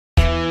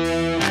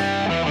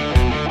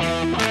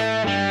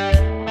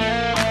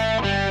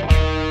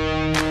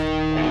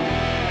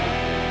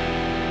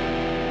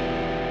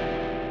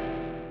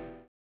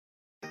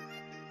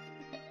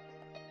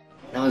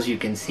as you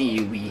can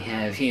see, we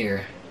have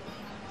here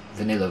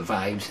Vanilla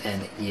Vibes,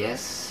 and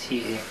yes,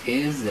 here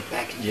is the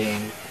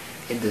packaging.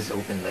 It does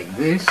open like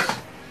this,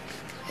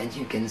 and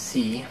you can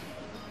see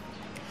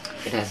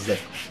it has that,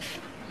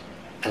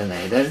 I don't know,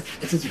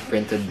 it is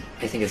printed,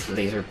 I think it's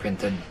laser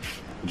printed,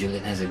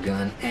 Juliette Has A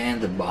Gun, and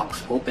the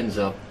box opens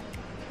up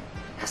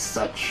as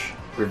such,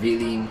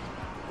 revealing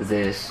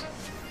this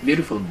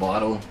beautiful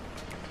bottle.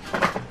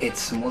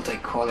 It's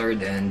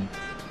multicolored, and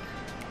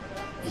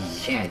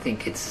yeah, I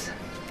think it's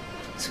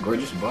a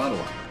gorgeous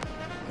bottle.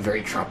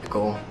 Very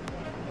tropical,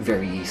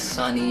 very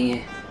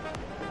sunny,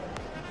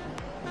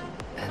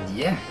 and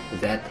yeah,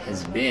 that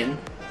has been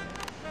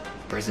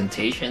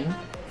presentation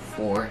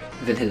for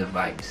Vanilla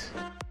Vibes.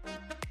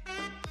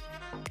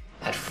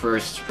 At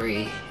first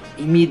spray,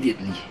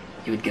 immediately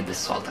you would get the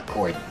salt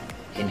accord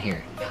in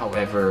here.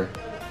 However,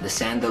 the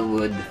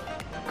sandalwood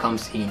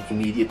comes in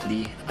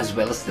immediately, as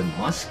well as the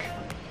musk,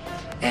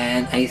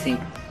 and I think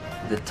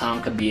the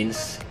tonka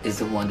beans is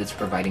the one that's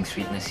providing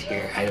sweetness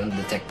here. I don't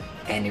detect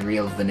any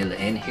real vanilla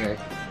in here.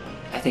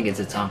 I think it's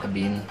a tonka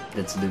bean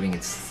that's doing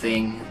its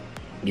thing,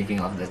 giving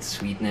off that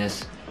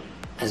sweetness,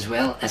 as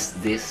well as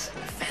this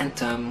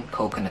phantom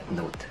coconut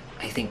note.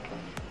 I think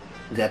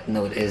that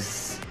note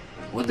is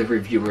what the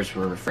reviewers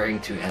were referring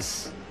to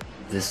as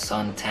the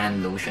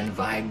suntan lotion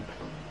vibe.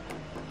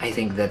 I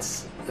think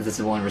that's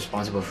the one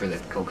responsible for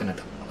that coconut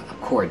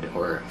accord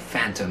or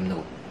phantom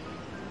note.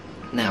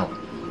 Now,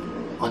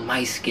 on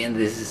my skin,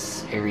 this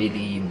is a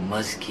really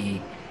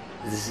musky,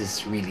 this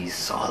is really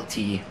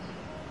salty,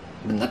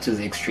 but not to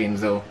the extreme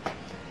though.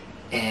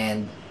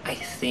 And I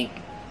think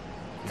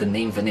the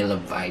name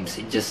Vanilla Vibes,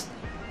 it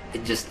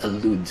just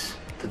alludes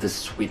to the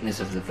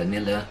sweetness of the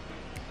vanilla,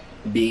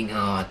 being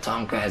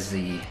tonka as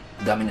the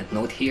dominant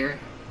note here,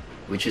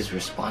 which is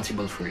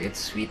responsible for its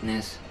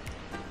sweetness.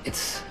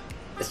 It's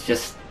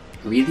just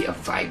really a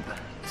vibe.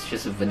 It's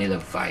just a vanilla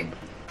vibe.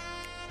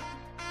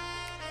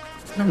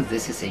 Now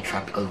this is a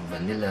tropical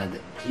vanilla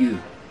that you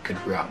could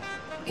rub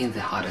in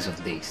the hottest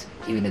of days,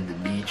 even at the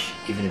beach,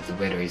 even if the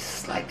weather is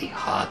slightly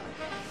hot,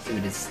 even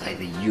if it's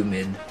slightly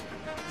humid.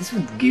 This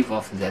would give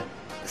off that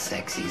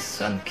sexy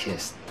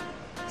sun-kissed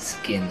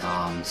skin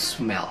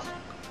smell.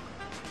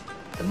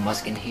 The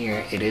musk in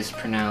here, it is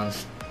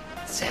pronounced,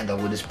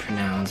 sandalwood is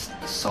pronounced,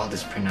 salt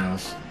is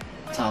pronounced,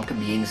 tonka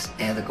beans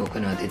and the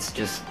coconut, it's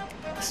just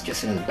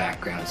in the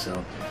background,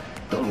 so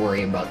don't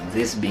worry about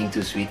this being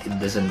too sweet. It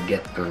doesn't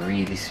get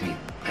really sweet,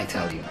 I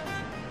tell you.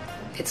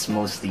 It's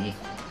mostly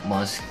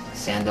musk,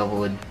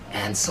 sandalwood,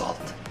 and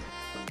salt.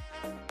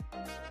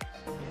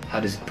 How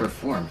does it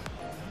perform?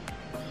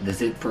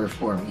 Does it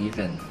perform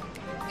even?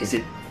 Is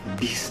it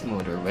beast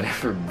mode or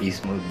whatever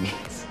beast mode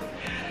means?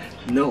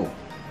 No.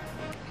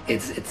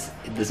 It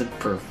doesn't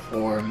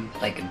perform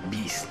like a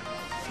beast.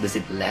 Does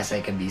it last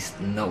like a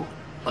beast? No.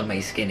 On my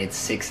skin, it's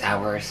 6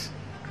 hours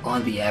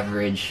on the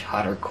average,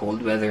 hot or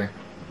cold weather.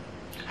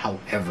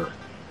 However,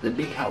 the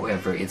big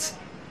however, it's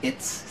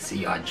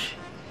sillage.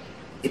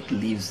 It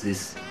leaves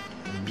this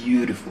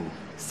beautiful,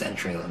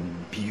 central,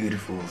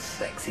 beautiful,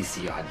 sexy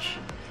sillage.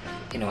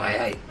 You know,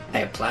 I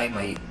apply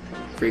my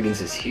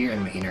fragrances here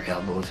in my inner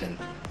elbows and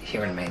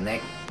here in my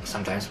neck,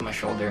 sometimes on my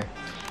shoulder,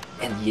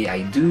 and yeah,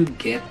 I do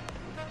get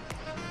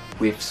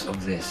whiffs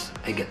of this.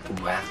 I get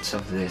wafts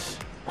of this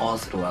all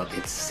throughout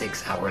its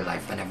 6 hour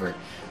life. Whenever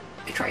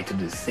I try to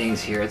do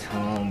things here at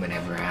home,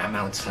 whenever I'm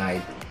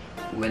outside,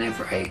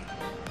 whenever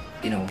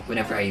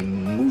I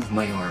move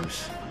my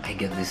arms, I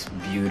get this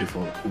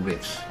beautiful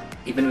whiffs.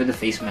 Even with the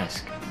face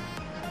mask.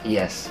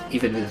 Yes,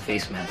 even with the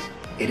face mask.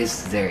 It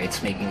is there,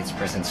 it's making its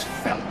presence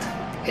felt.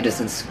 It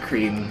doesn't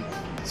scream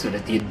so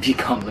that you'd be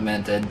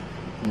complimented.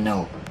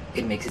 No,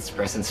 it makes its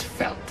presence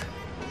felt.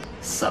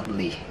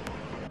 Subtly.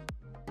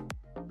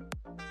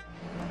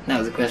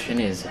 Now the question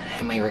is,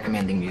 am I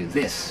recommending you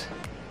this?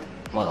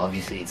 Well,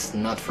 obviously it's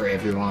not for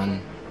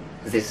everyone.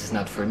 This is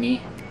not for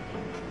me.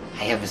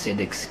 I have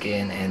acidic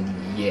skin, and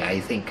yeah, I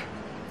think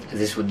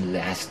this would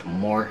last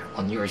more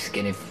on your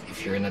skin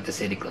if you're not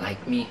acidic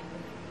like me.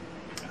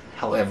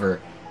 However,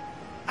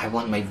 I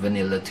want my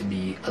vanilla to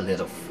be a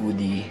little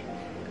foodie,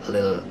 a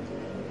little,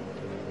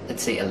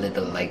 let's say a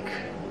little like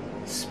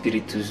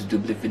Spiritus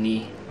Double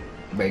Vini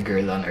by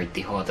Guerlain or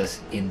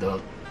Tijota's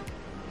Indult,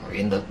 or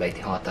Indult by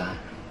Tijota,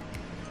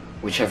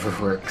 whichever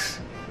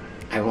works.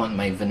 I want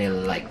my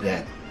vanilla like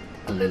that,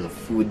 a little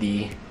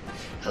foodie,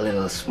 a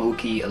little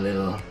smoky, a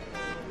little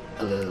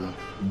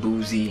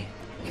boozy.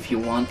 If you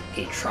want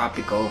a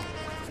tropical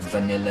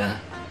vanilla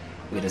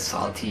with a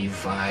salty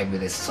vibe,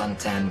 with a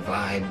suntan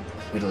vibe,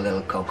 with a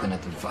little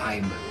coconut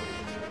vibe,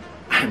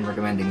 I'm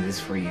recommending this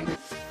for you.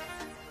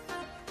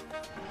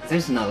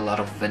 There's not a lot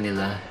of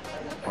vanilla,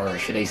 or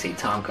should I say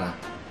tonka,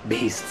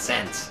 based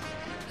scents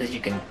that you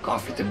can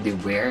comfortably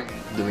wear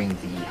during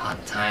the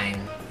hot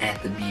time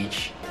at the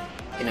beach.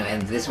 You know,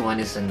 and this one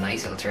is a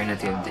nice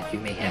alternative that you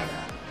may have.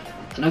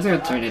 Another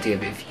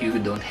alternative, if you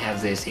don't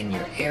have this in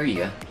your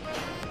area,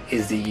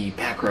 is the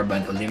Pac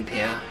Rabanne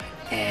Olympia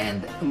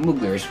and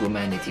Mugler's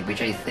Womanity,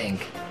 which I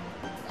think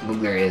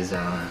Mugler is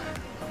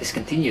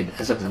discontinued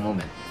as of the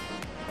moment.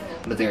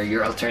 but there are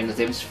your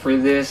alternatives for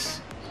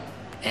this.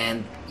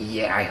 And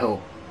yeah, I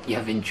hope you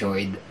have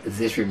enjoyed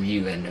this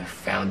review and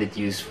found it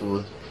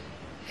useful.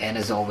 And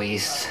as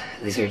always,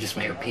 these are just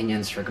my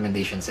opinions,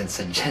 recommendations, and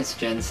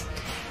suggestions.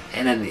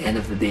 And at the end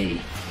of the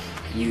day,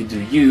 you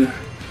do you.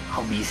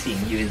 I'll be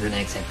seeing you in the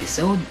next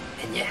episode.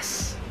 And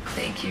yes,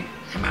 thank you.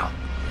 I'm out.